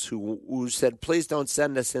angels who said, please don't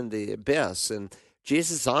send us in the abyss. And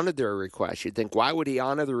Jesus honored their request. You'd think, why would he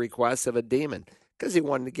honor the request of a demon? Because he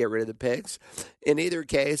wanted to get rid of the pigs. In either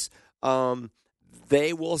case,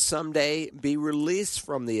 they will someday be released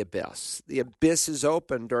from the abyss. The abyss is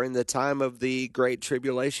open during the time of the Great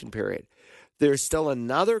Tribulation period. There's still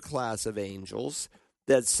another class of angels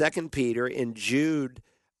that 2 Peter and Jude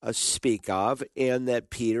speak of, and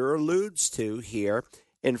that Peter alludes to here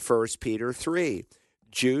in 1 Peter 3.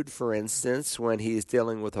 Jude, for instance, when he's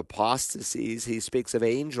dealing with apostasies, he speaks of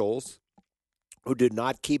angels who did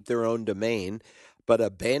not keep their own domain, but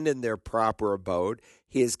abandoned their proper abode.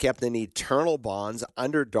 He is kept in eternal bonds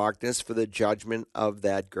under darkness for the judgment of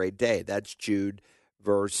that great day. That's Jude,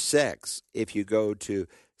 verse 6. If you go to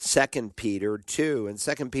 2 Peter 2, and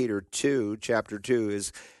 2 Peter 2, chapter 2,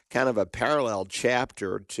 is kind of a parallel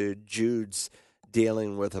chapter to Jude's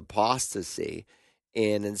dealing with apostasy.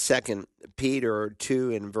 And in 2 Peter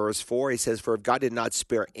 2, in verse 4, he says, for if God did not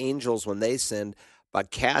spare angels when they sinned,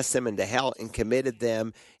 but cast them into hell and committed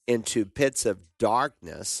them into pits of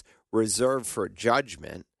darkness reserved for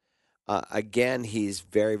judgment. Again, he's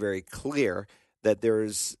very, very clear that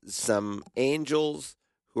there's some angels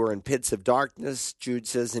who are in pits of darkness, Jude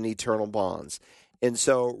says, in eternal bonds. And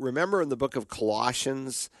so remember in the book of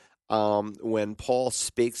Colossians, when Paul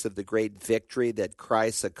speaks of the great victory that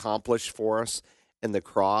Christ accomplished for us in the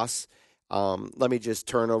cross, let me just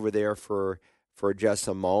turn over there for just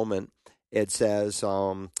a moment. It says,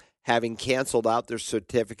 having canceled out their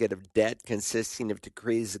certificate of debt consisting of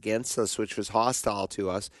decrees against us, which was hostile to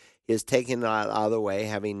us, he has taken it out of the way,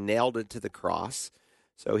 having nailed it to the cross.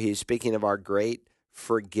 So he's speaking of our great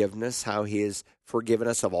forgiveness, how he has forgiven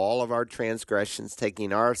us of all of our transgressions,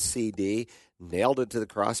 taking our CD, nailed it to the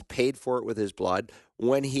cross, paid for it with his blood.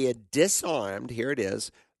 When he had disarmed, here it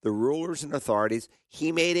is, the rulers and authorities,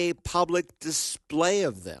 he made a public display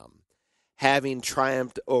of them, having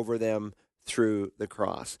triumphed over them through the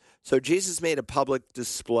cross. So Jesus made a public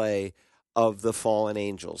display of the fallen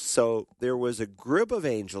angels. So there was a group of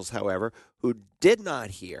angels, however, who did not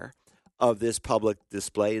hear of this public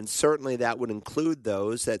display, and certainly that would include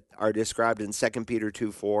those that are described in 2 Peter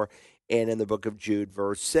 2:4 and in the book of Jude,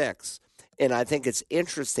 verse 6. And I think it's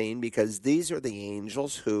interesting because these are the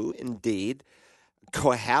angels who indeed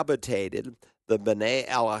cohabitated, the B'nai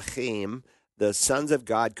Elohim, the sons of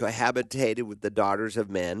God cohabitated with the daughters of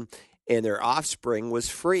men, and their offspring was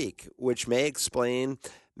freak, which may explain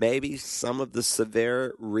maybe some of the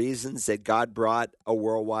severe reasons that God brought a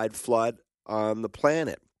worldwide flood on the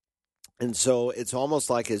planet. And so it's almost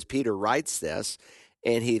like as Peter writes this,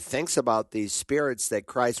 and he thinks about these spirits that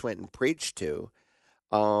Christ went and preached to,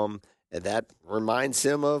 and that reminds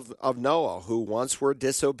him of Noah, who once were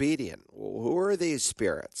disobedient. Well, who are these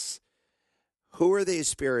spirits? Who are these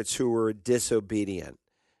spirits who were disobedient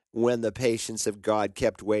when the patience of God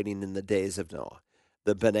kept waiting in the days of Noah?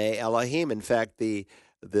 The B'nai Elohim. In fact, the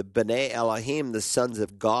B'nai Elohim, the sons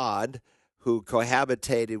of God, who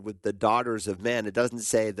cohabitated with the daughters of men. It doesn't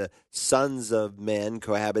say the sons of men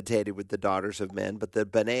cohabitated with the daughters of men, but the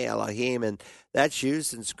B'nai Elohim, and that's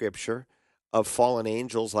used in Scripture of fallen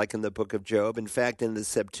angels, like in the book of Job. In fact, in the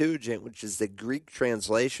Septuagint, which is the Greek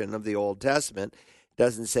translation of the Old Testament, it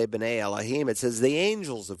doesn't say B'nai Elohim, it says the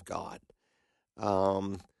angels of God.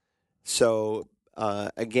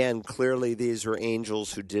 Again, clearly these were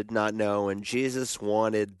angels who did not know, and Jesus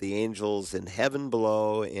wanted the angels in heaven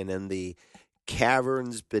below and in the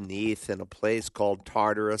caverns beneath in a place called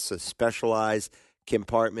Tartarus, a specialized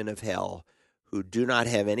compartment of hell, who do not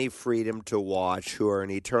have any freedom to watch, who are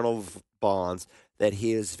in eternal bonds, that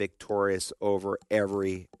he is victorious over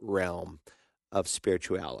every realm of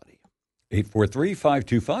spirituality.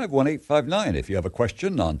 843-525-1859 if you have a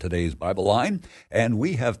question on today's Bible Line. And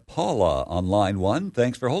we have Paula on line one.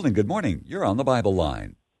 Thanks for holding. Good morning. You're on the Bible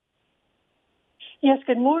Line. Yes,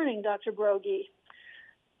 good morning, Dr. Broggi.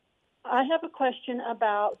 I have a question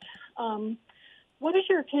about what is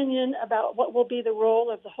your opinion about what will be the role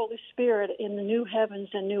of the Holy Spirit in the new heavens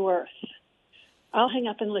and new earth? I'll hang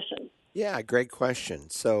up and listen. Yeah, great question.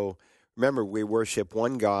 So remember, we worship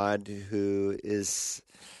one God who is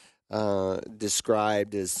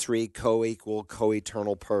described as three co-equal,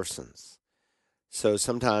 co-eternal persons. So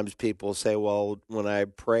sometimes people say, well, when I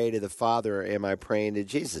pray to the Father, am I praying to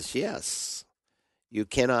Jesus? Yes. You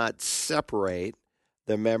cannot separate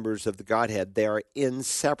the members of the Godhead. They are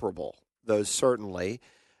inseparable, though certainly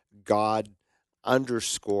God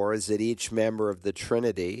underscores that each member of the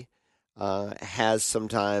Trinity has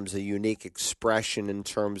sometimes a unique expression in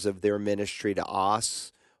terms of their ministry to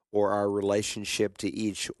us or our relationship to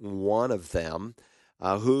each one of them.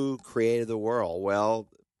 Who created the world? Well,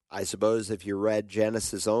 I suppose if you read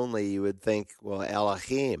Genesis only, you would think, well,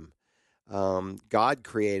 Elohim. God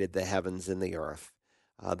created the heavens and the earth,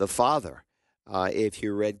 the Father. If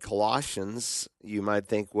you read Colossians, you might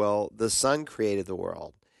think, well, the Son created the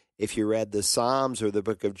world. If you read the Psalms or the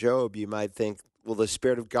book of Job, you might think, well, the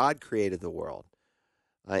Spirit of God created the world.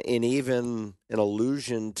 And even an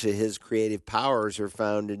allusion to his creative powers are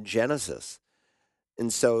found in Genesis.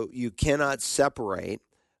 And so you cannot separate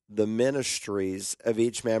the ministries of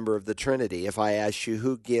each member of the Trinity. If I ask you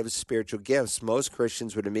who gives spiritual gifts, most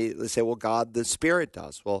Christians would immediately say, well, God the Spirit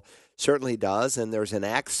does. Well, certainly does, and there's an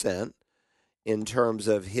accent in terms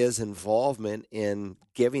of his involvement in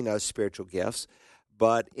giving us spiritual gifts.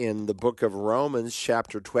 But in the book of Romans,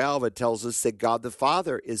 chapter 12, it tells us that God the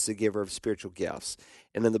Father is the giver of spiritual gifts.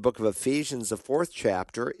 And in the book of Ephesians, the 4th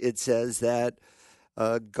chapter, it says that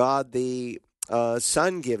God the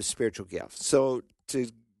Son gives spiritual gifts. So to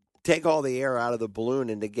take all the air out of the balloon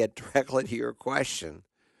and to get directly to your question,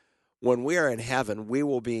 when we are in heaven, we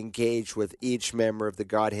will be engaged with each member of the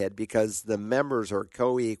Godhead because the members are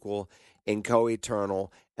co-equal and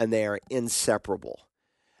co-eternal, and they are inseparable.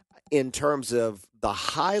 In terms of the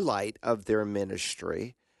highlight of their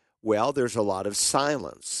ministry, well, there's a lot of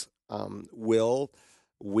silence. Will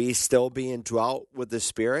we still be indwelt with the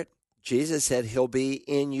Spirit? Jesus said he'll be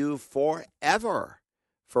in you forever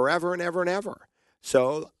and ever and ever.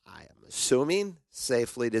 So I am assuming,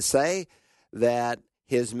 safely to say, that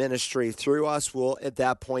his ministry through us will at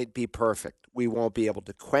that point be perfect. We won't be able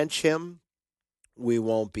to quench him. We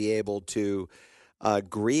won't be able to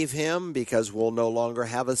grieve him because we'll no longer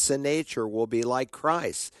have a sin nature. We'll be like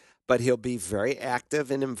Christ. but he'll be very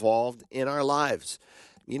active and involved in our lives.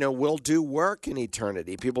 We'll do work in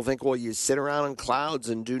eternity. People think, well, you sit around in clouds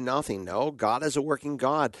and do nothing. No, God is a working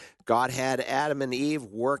God. God had Adam and Eve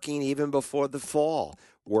working even before the fall.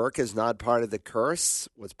 Work is not part of the curse.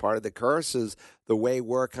 What's part of the curse is the way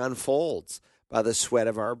work unfolds by the sweat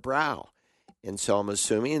of our brow. And so I'm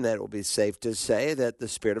assuming that it will be safe to say that the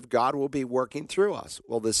Spirit of God will be working through us.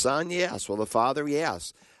 Will the Son? Yes. Will the Father?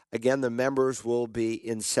 Yes. Again, the members will be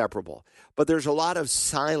inseparable. But there's a lot of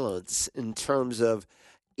silence in terms of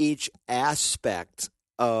each aspect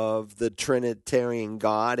of the Trinitarian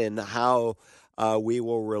God and how we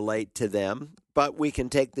will relate to them. But we can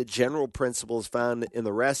take the general principles found in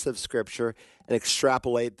the rest of Scripture and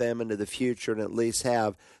extrapolate them into the future and at least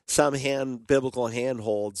have some biblical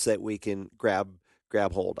handholds that we can grab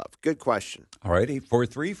hold of. Good question. All right,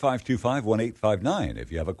 843-525-1859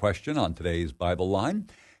 if you have a question on today's Bible Line.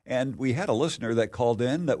 And we had a listener that called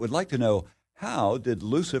in that would like to know, how did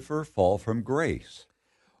Lucifer fall from grace?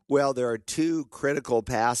 Well, there are two critical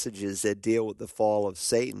passages that deal with the fall of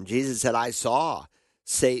Satan. Jesus said, I saw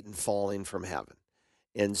Satan falling from heaven.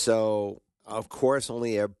 And so, of course,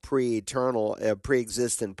 only a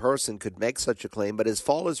pre-existent person could make such a claim, but his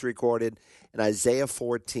fall is recorded in Isaiah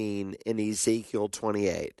 14 and Ezekiel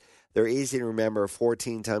 28. They're easy to remember.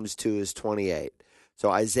 14 times 2 is 28. So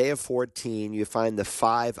Isaiah 14, you find the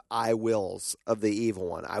 5 I wills of the evil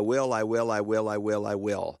one. I will, I will, I will, I will, I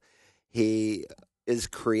will. He is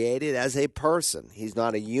created as a person. He's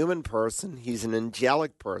not a human person. He's an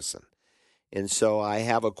angelic person. And so I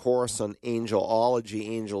have a course on angelology,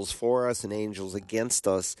 angels for us and angels against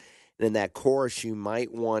us. And in that course, you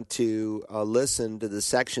might want to listen to the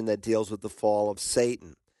section that deals with the fall of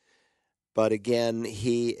Satan. But again,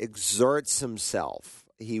 he exerts himself.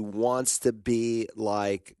 He wants to be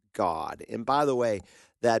like God. And by the way,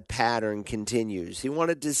 that pattern continues. He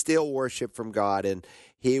wanted to steal worship from God, and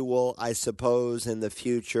he will, I suppose, in the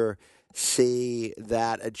future see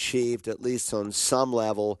that achieved, at least on some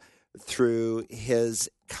level, through his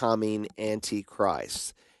coming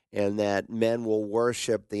Antichrist, and that men will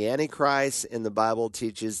worship the Antichrist, and the Bible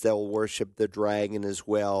teaches they'll worship the dragon as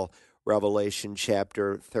well, Revelation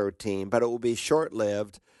chapter 13. But it will be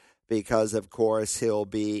short-lived because, of course, he'll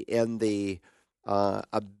be in the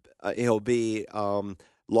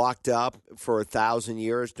locked up for 1,000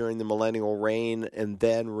 years during the millennial reign and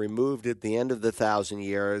then removed at the end of the 1,000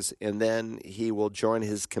 years, and then he will join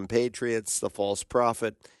his compatriots, the false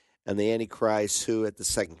prophet, and the Antichrist, who at the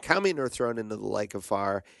second coming are thrown into the lake of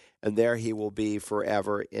fire, and there he will be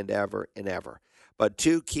forever and ever and ever. But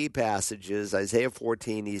two key passages, Isaiah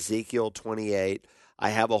 14, Ezekiel 28.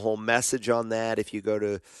 I have a whole message on that. If you go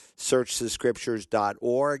to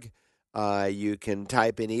searchthescriptures.org, you can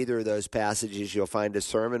type in either of those passages, you'll find a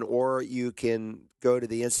sermon, or you can go to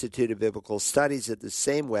the Institute of Biblical Studies at the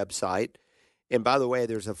same website. And by the way,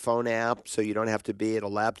 there's a phone app, so you don't have to be at a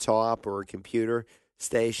laptop or a computer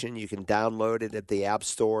station. You can download it at the App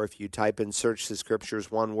Store. If you type in Search the Scriptures,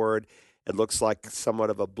 one word, it looks like somewhat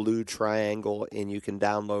of a blue triangle, and you can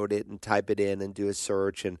download it and type it in and do a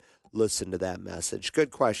search and listen to that message.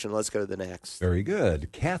 Good question. Let's go to the next. Very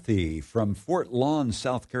good. Kathy from Fort Lawn,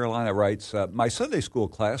 South Carolina writes, my Sunday school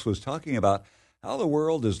class was talking about how the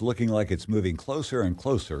world is looking like it's moving closer and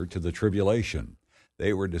closer to the tribulation.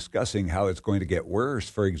 They were discussing how it's going to get worse.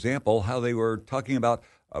 For example, how they were talking about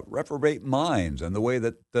reprobate minds and the way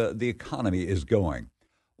that the economy is going.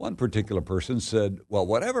 One particular person said, well,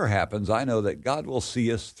 whatever happens, I know that God will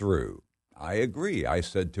see us through. I agree, I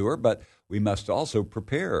said to her, but we must also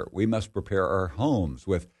prepare. We must prepare our homes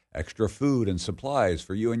with extra food and supplies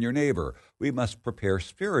for you and your neighbor. We must prepare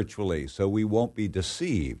spiritually so we won't be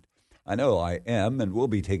deceived. I know I am and will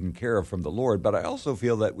be taken care of from the Lord, but I also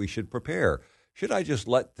feel that we should prepare. Should I just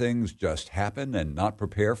let things just happen and not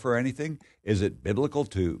prepare for anything? Is it biblical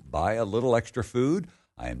to buy a little extra food?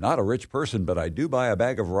 I am not a rich person, but I do buy a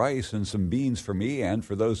bag of rice and some beans for me and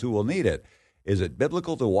for those who will need it. Is it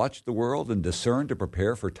biblical to watch the world and discern to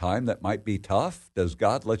prepare for time that might be tough? Does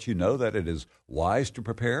God let you know that it is wise to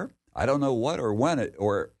prepare? I don't know what or when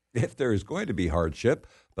or if there is going to be hardship,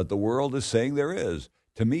 but the world is saying there is.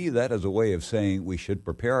 To me, that is a way of saying we should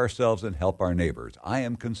prepare ourselves and help our neighbors. I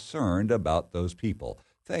am concerned about those people.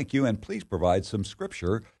 Thank you, and please provide some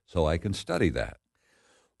scripture so I can study that.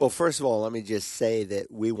 Well, first of all, let me just say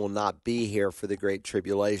that we will not be here for the Great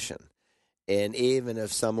Tribulation. And even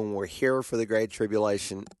if someone were here for the Great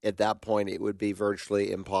Tribulation, at that point it would be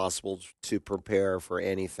virtually impossible to prepare for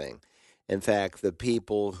anything. In fact, the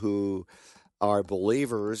people who are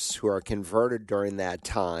believers, who are converted during that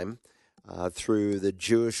time, through the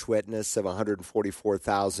Jewish witness of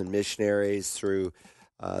 144,000 missionaries, through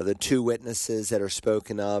The two witnesses that are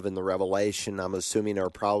spoken of in the Revelation, I'm assuming, are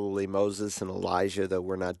probably Moses and Elijah, though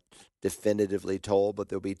we're not definitively told, but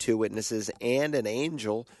there'll be two witnesses and an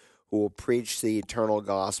angel who will preach the eternal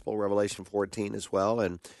gospel, Revelation 14 as well.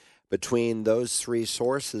 And between those three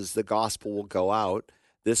sources, the gospel will go out.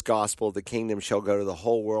 This gospel of the kingdom shall go to the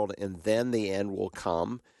whole world, and then the end will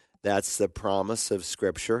come. That's the promise of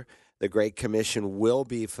Scripture. The Great Commission will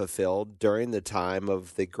be fulfilled during the time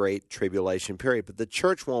of the Great Tribulation period, but the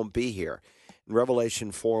church won't be here. In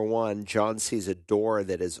Revelation 4:1, John sees a door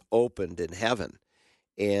that is opened in heaven,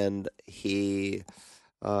 and he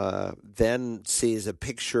then sees a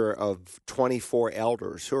picture of 24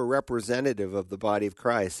 elders who are representative of the body of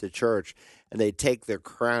Christ, the church, and they take their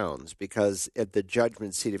crowns, because at the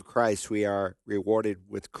judgment seat of Christ we are rewarded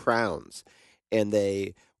with crowns, and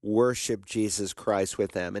they worship Jesus Christ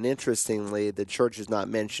with them. And interestingly, the church is not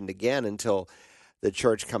mentioned again until the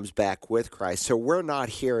church comes back with Christ. So we're not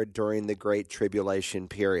here during the Great Tribulation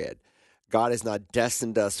period. God has not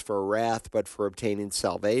destined us for wrath, but for obtaining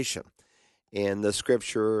salvation. And the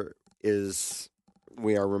Scripture is,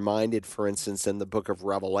 we are reminded, for instance, in the book of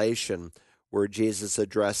Revelation, where Jesus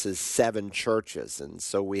addresses 7 churches. And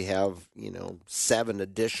so we have, 7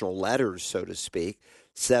 additional letters, so to speak,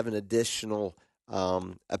 7 additional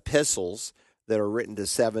epistles that are written to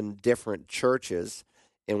 7 different churches.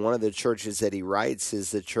 And one of the churches that he writes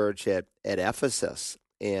is the church at Ephesus.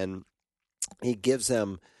 And he gives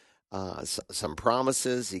them some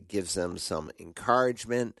promises. He gives them some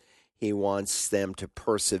encouragement. He wants them to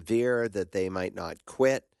persevere, that they might not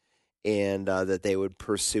quit, and that they would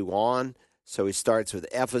pursue on. So he starts with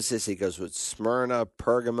Ephesus. He goes with Smyrna,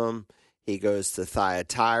 Pergamum. He goes to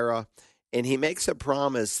Thyatira. And he makes a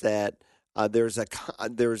promise that there's a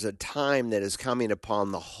time that is coming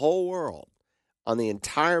upon the whole world, on the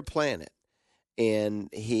entire planet, and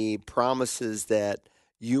he promises that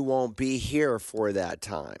you won't be here for that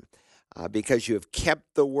time because you have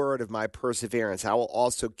kept the word of my perseverance. I will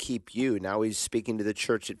also keep you. Now he's speaking to the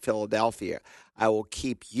church at Philadelphia. I will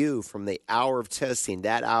keep you from the hour of testing,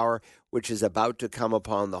 that hour which is about to come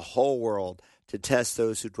upon the whole world to test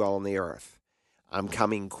those who dwell on the earth. I'm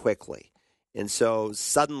coming quickly. And so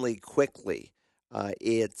suddenly, quickly,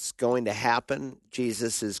 it's going to happen.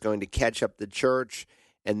 Jesus is going to catch up the church,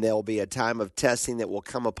 and there'll be a time of testing that will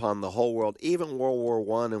come upon the whole world. Even World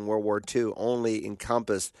War I and World War II only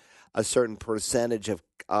encompassed a certain percentage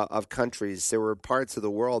of countries. There were parts of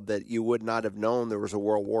the world that you would not have known there was a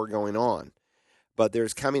world war going on. But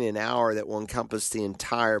there's coming an hour that will encompass the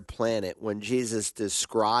entire planet. When Jesus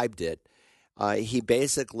described it, he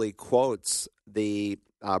basically quotes the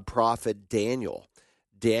prophet Daniel.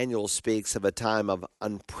 Daniel speaks of a time of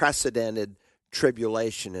unprecedented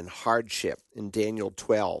tribulation and hardship in Daniel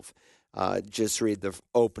 12. Just read the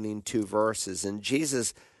opening 2 verses. And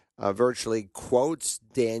Jesus virtually quotes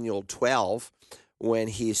Daniel 12 when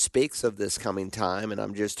he speaks of this coming time. And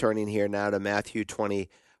I'm just turning here now to Matthew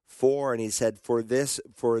 24. And he said, for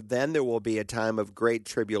then there will be a time of great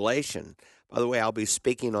tribulation. By the way, I'll be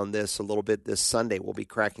speaking on this a little bit this Sunday. We'll be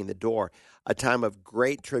cracking the door. A time of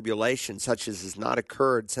great tribulation, such as has not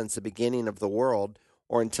occurred since the beginning of the world,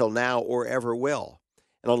 or until now, or ever will.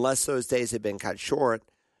 And unless those days had been cut short,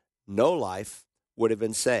 no life would have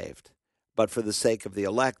been saved. But for the sake of the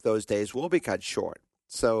elect, those days will be cut short.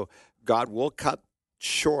 So God will cut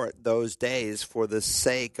short those days for the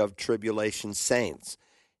sake of tribulation saints.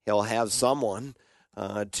 He'll have someone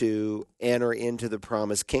to enter into the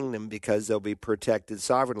promised kingdom because they'll be protected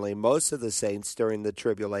sovereignly. Most of the saints during the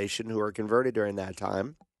tribulation who are converted during that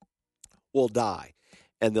time will die,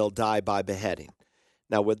 and they'll die by beheading.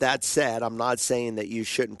 Now, with that said, I'm not saying that you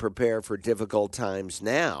shouldn't prepare for difficult times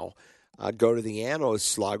now. Go to the Annos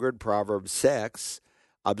sluggard, Proverbs 6,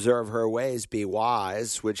 observe her ways, be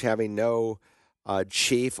wise, which having no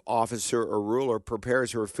chief officer or ruler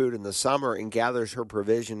prepares her food in the summer and gathers her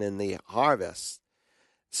provision in the harvest.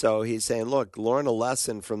 So he's saying, look, learn a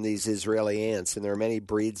lesson from these Israeli ants. And there are many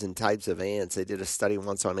breeds and types of ants. They did a study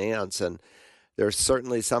once on ants, and there's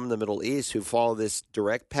certainly some in the Middle East who follow this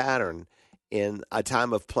direct pattern. In a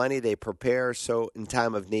time of plenty, they prepare, so in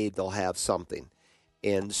time of need, they'll have something.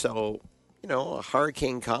 And so, a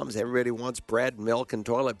hurricane comes, everybody wants bread, milk, and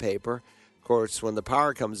toilet paper. Of course, when the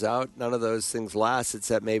power comes out, none of those things last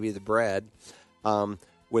except maybe the bread.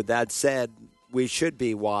 With that said, we should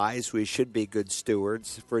be wise. We should be good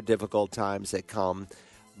stewards for difficult times that come.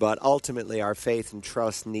 But ultimately, our faith and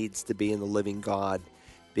trust needs to be in the living God,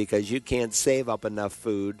 because you can't save up enough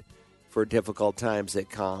food for difficult times that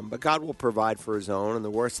come. But God will provide for his own, and the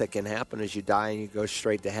worst that can happen is you die and you go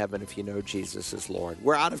straight to heaven if you know Jesus is Lord.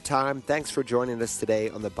 We're out of time. Thanks for joining us today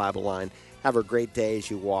on the Bible Line. Have a great day as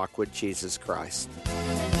you walk with Jesus Christ.